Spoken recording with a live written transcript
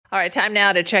All right, time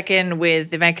now to check in with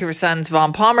the Vancouver Sun's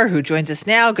Vaughn Palmer, who joins us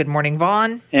now. Good morning,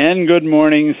 Vaughn. And good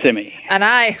morning, Simi. And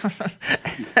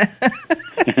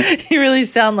you really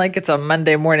sound like it's a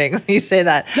Monday morning when you say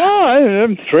that. No,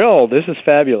 I'm thrilled. This is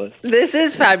fabulous. This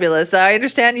is fabulous. I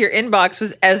understand your inbox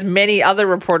was, as many other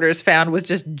reporters found, was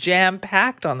just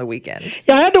jam-packed on the weekend.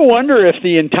 Yeah, I had to wonder if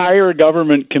the entire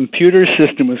government computer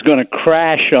system was going to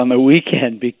crash on the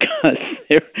weekend because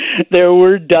there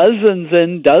were dozens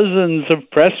and dozens of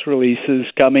press releases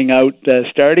coming out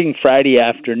starting Friday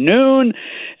afternoon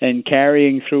and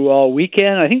carrying through all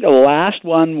weekend. I think the last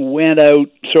one went out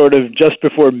sort of just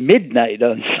before midnight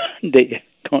on Sunday,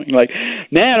 going like,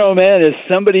 man, oh man, is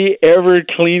somebody ever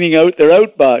cleaning out their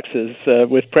outboxes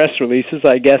with press releases?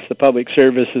 I guess the public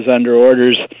service is under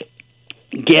orders.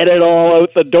 Get it all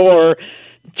out the door.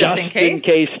 Just in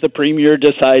case the premier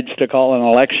decides to call an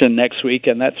election next week,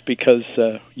 and that's because,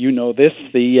 you know this,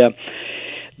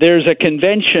 there's a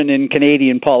convention in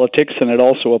Canadian politics, and it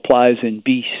also applies in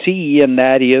BC, and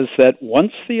that is that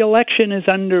once the election is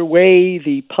underway,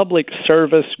 the public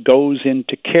service goes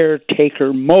into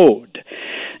caretaker mode.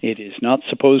 It is not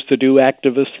supposed to do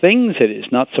activist things. It is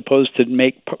not supposed to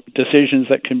make decisions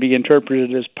that can be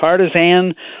interpreted as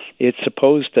partisan. It's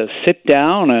supposed to sit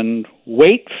down and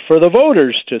wait for the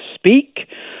voters to speak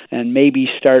and maybe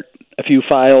start a few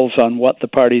files on what the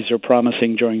parties are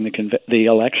promising during the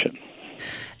election.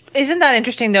 Isn't that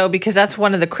interesting, though, because that's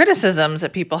one of the criticisms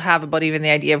that people have about even the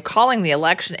idea of calling the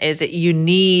election is that you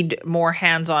need more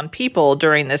hands-on people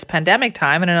during this pandemic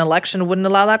time, and an election wouldn't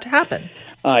allow that to happen.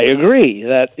 I agree.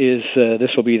 That is,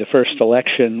 this will be the first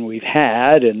election we've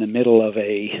had in the middle of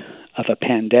a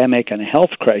pandemic and a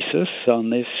health crisis on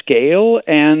this scale,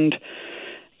 and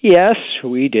yes,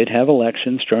 we did have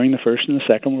elections during the First and the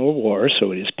Second World War,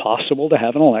 so it is possible to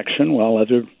have an election while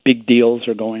other big deals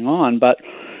are going on, but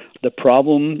the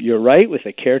problem, you're right, with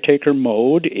the caretaker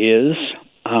mode is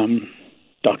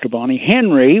Dr. Bonnie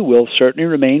Henry will certainly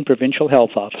remain provincial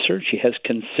health officer. She has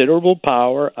considerable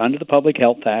power under the Public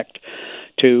Health Act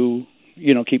to,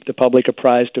 keep the public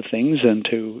apprised of things and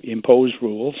to impose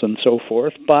rules and so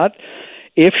forth. But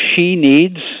if she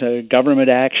needs government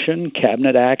action,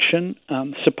 cabinet action,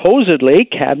 supposedly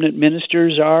cabinet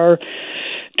ministers are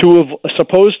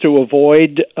supposed to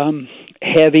avoid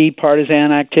heavy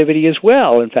partisan activity as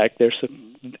well. In fact,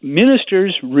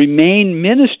 ministers remain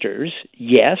ministers,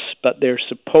 yes, but they're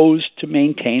supposed to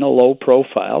maintain a low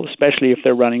profile, especially if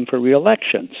they're running for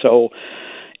re-election. So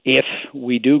if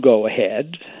we do go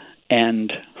ahead,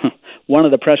 and one of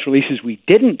the press releases we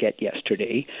didn't get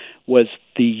yesterday was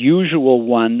the usual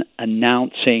one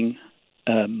announcing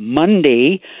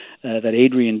Monday that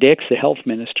Adrian Dix, the health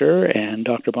minister, and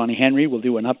Dr. Bonnie Henry will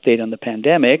do an update on the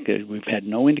pandemic. We've had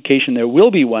no indication there will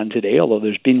be one today, although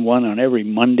there's been one on every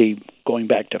Monday going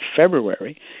back to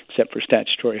February, except for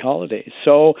statutory holidays.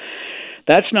 So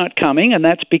that's not coming, and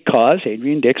that's because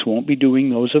Adrian Dix won't be doing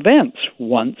those events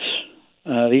once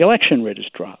the election writ is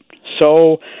dropped.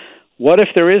 So what if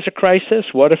there is a crisis?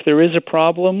 What if there is a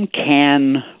problem?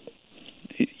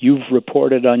 You've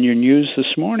reported on your news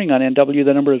this morning on NW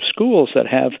the number of schools that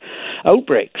have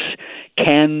outbreaks.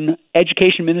 Can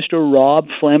Education Minister Rob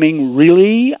Fleming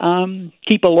really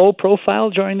keep a low profile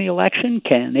during the election?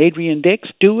 Can Adrian Dix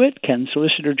do it? Can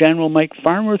Solicitor General Mike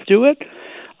Farnworth do it?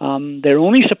 They're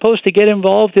only supposed to get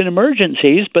involved in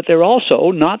emergencies, but they're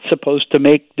also not supposed to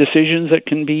make decisions that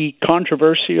can be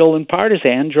controversial and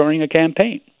partisan during a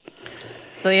campaign.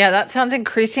 So, yeah, that sounds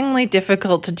increasingly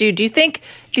difficult to do. Do you think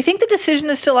the decision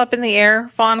is still up in the air,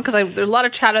 Vaughn? Because there's a lot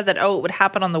of chatter that, it would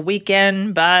happen on the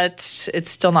weekend, but it's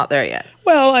still not there yet.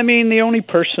 Well, I mean, the only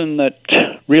person that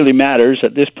really matters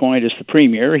at this point is the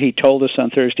premier. He told us on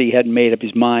Thursday he hadn't made up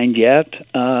his mind yet.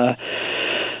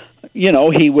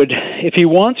 He would, if he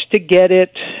wants to get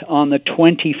it on the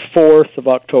 24th of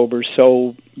October,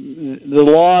 so the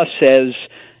law says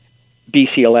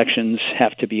BC elections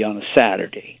have to be on a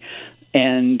Saturday.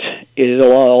 And it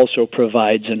also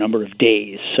provides a number of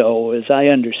days. So as I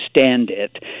understand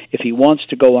it, if he wants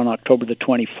to go on October the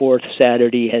 24th,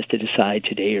 Saturday, he has to decide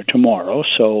today or tomorrow.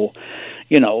 So,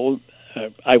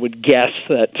 I would guess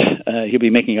that he'll be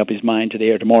making up his mind today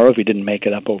or tomorrow if he didn't make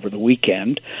it up over the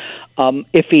weekend.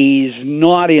 If he's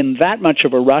not in that much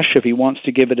of a rush, if he wants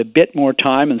to give it a bit more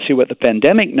time and see what the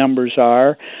pandemic numbers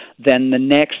are, then the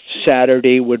next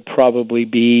Saturday would probably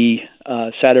be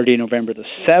Saturday, November the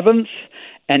 7th,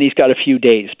 and he's got a few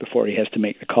days before he has to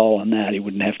make the call on that. He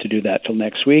wouldn't have to do that till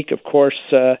next week. Of course,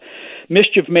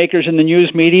 mischief makers in the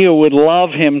news media would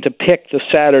love him to pick the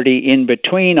Saturday in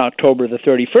between October the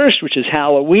 31st, which is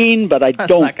Halloween, but I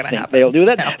don't think they'll do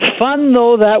that. No. Fun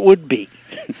though that would be.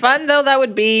 Fun though that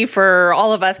would be for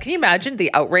all of us. Can you imagine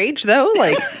the outrage though?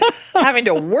 Like having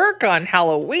to work on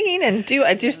Halloween and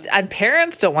and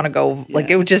parents don't want to go. Like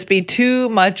it would just be too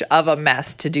much of a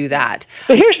mess to do that.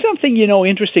 But here's something,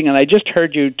 interesting, and I just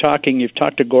heard you've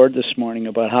talked to Gord this morning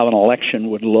about how an election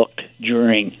would look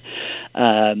during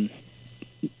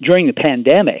the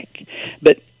pandemic.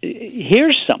 But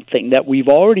here's something that we've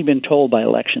already been told by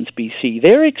Elections BC.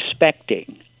 They're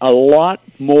expecting a lot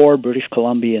more British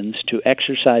Columbians to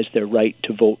exercise their right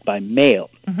to vote by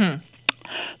mail. Mm-hmm.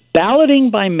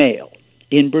 Balloting by mail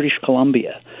in British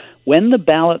Columbia, when the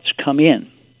ballots come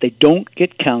in, they don't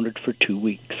get counted for 2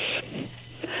 weeks.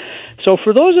 So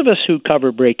for those of us who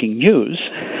cover breaking news,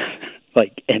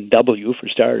 like NW for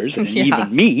starters, and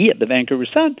even me at the Vancouver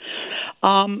Sun,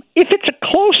 if it's a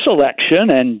close election,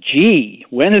 and gee,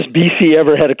 when has BC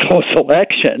ever had a close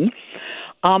election,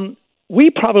 we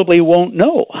probably won't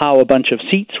know how a bunch of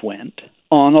seats went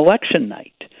on election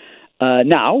night.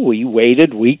 Now, we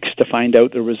waited weeks to find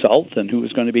out the result and who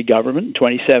was going to be government in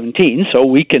 2017, so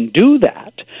we can do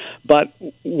that. But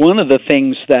one of the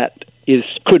things that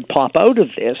could pop out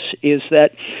of this is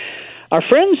that our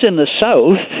friends in the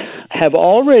South have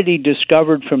already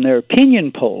discovered from their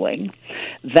opinion polling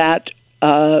that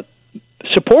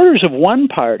supporters of one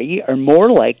party are more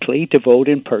likely to vote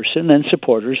in person than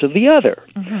supporters of the other.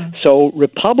 Mm-hmm. So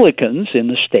Republicans in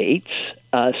the states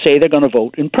say they're going to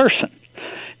vote in person.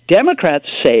 Democrats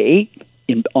say,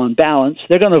 on balance,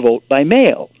 they're going to vote by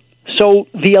mail. So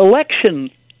the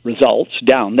election results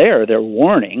down there, they're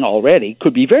warning already,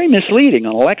 could be very misleading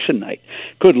on election night.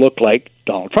 Could look like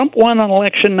Donald Trump won on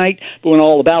election night, but when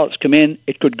all the ballots come in,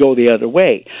 it could go the other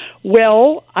way.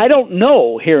 Well, I don't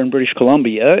know here in British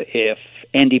Columbia if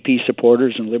NDP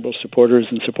supporters and Liberal supporters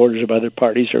and supporters of other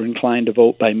parties are inclined to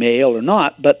vote by mail or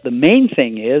not, but the main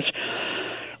thing is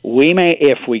we may,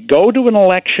 if we go to an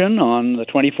election on the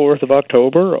 24th of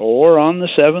October or on the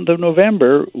 7th of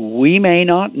November, we may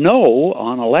not know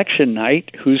on election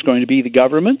night who's going to be the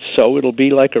government, so it'll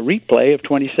be like a replay of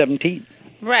 2017.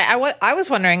 Right. I was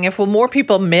wondering will more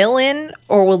people mail in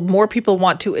or will more people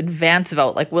want to advance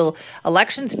vote? Like, will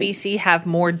Elections BC have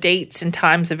more dates and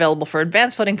times available for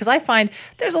advance voting? Because I find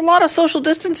there's a lot of social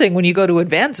distancing when you go to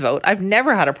advance vote. I've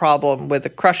never had a problem with a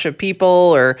crush of people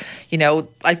or,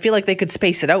 I feel like they could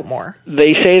space it out more.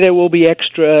 They say there will be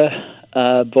extra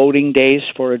voting days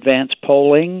for advance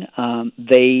polling.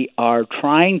 They are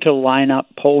trying to line up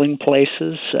polling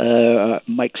places.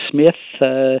 Mike Smith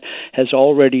has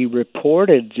already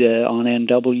reported on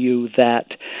NW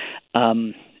that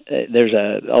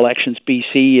there's Elections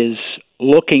BC is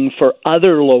looking for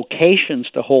other locations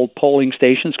to hold polling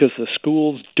stations because the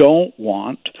schools don't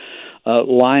want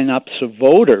lineups of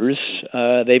voters.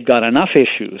 They've got enough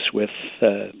issues with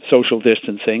social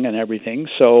distancing and everything,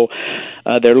 so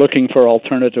they're looking for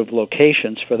alternative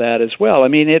locations for that as well. I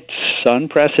mean, it's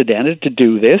unprecedented to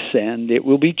do this, and it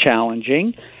will be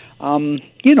challenging. And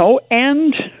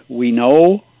we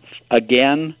know,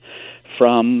 again,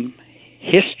 from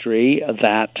history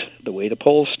that the way the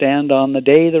polls stand on the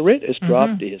day the writ is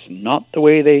dropped is not the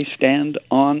way they stand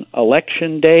on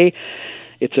election day.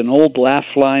 It's an old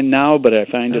laugh line now, but I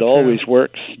find it always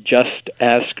works. Just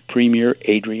ask Premier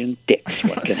Adrian Dix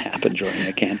what can happen during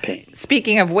a campaign.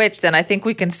 Speaking of which, then I think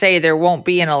we can say there won't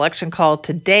be an election call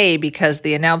today because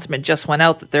the announcement just went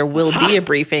out that there will be a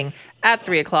briefing at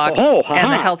 3 o'clock,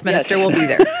 and the health minister will be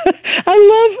there.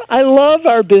 I love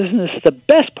our business. The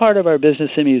best part of our business,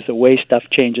 Simi, is the way stuff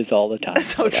changes all the time.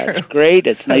 That's so true. That's great.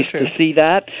 It's so nice to see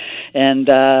that. And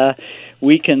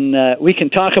we can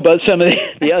talk about some of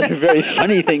the other very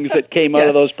funny things that came out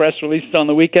of those press releases on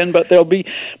the weekend, but there'll be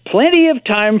plenty of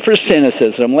time for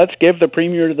cynicism. Let's give the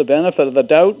Premier the benefit of the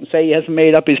doubt and say he hasn't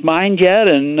made up his mind yet,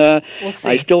 and we'll see.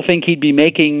 I still think he'd be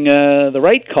making the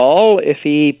right call if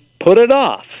he put it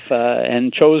off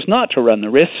and chose not to run the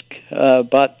risk.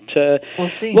 But we'll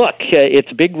see. Look,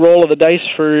 it's a big roll of the dice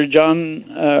for John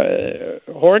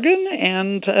Horgan,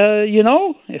 and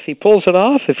if he pulls it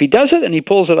off, if he does it and he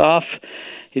pulls it off,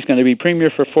 he's going to be Premier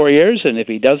for 4 years, and if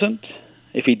he does it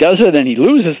and he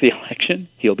loses the election,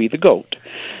 he'll be the GOAT.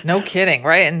 No kidding,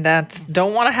 right? And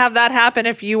don't want to have that happen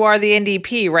if you are the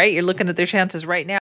NDP, right? You're looking at their chances right now.